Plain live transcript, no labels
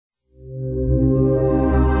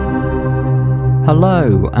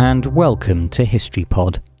Hello and welcome to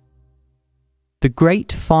HistoryPod. The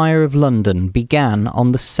Great Fire of London began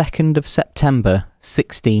on the 2nd of September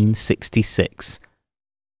 1666.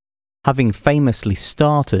 Having famously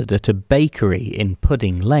started at a bakery in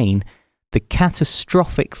Pudding Lane, the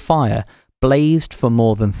catastrophic fire blazed for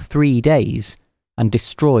more than 3 days and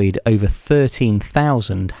destroyed over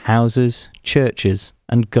 13,000 houses, churches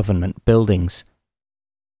and government buildings.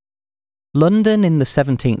 London in the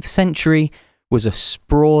 17th century was a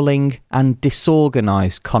sprawling and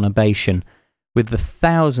disorganised conurbation, with the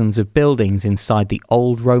thousands of buildings inside the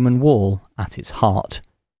old Roman wall at its heart.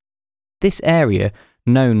 This area,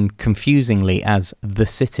 known confusingly as the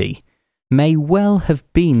City, may well have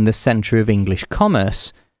been the centre of English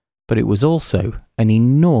commerce, but it was also an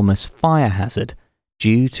enormous fire hazard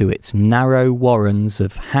due to its narrow warrens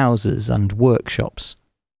of houses and workshops.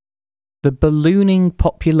 The ballooning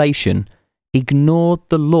population ignored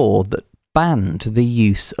the law that banned the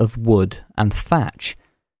use of wood and thatch,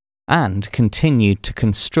 and continued to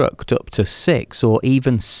construct up to 6 or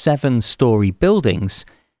even 7-storey buildings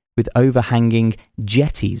with overhanging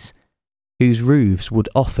jetties, whose roofs would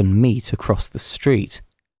often meet across the street.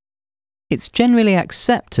 It's generally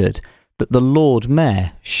accepted that the Lord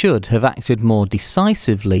Mayor should have acted more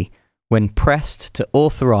decisively when pressed to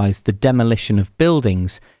authorise the demolition of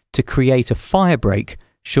buildings to create a firebreak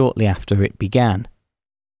shortly after it began.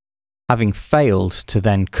 Having failed to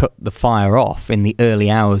then cut the fire off in the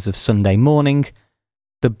early hours of Sunday morning,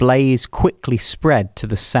 the blaze quickly spread to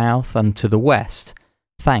the south and to the west,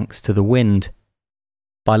 thanks to the wind.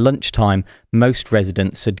 By lunchtime, most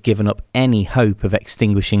residents had given up any hope of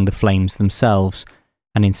extinguishing the flames themselves,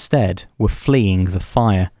 and instead were fleeing the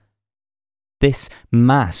fire. This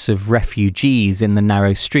mass of refugees in the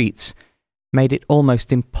narrow streets made it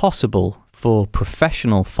almost impossible for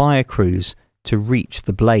professional fire crews to reach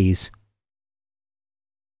the blaze.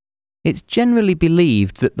 It's generally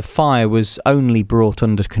believed that the fire was only brought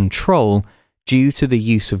under control due to the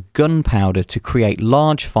use of gunpowder to create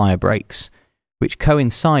large fire breaks, which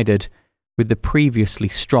coincided with the previously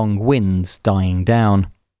strong winds dying down.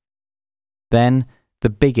 Then the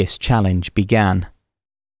biggest challenge began,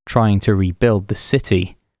 trying to rebuild the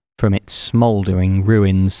city from its smouldering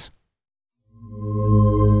ruins.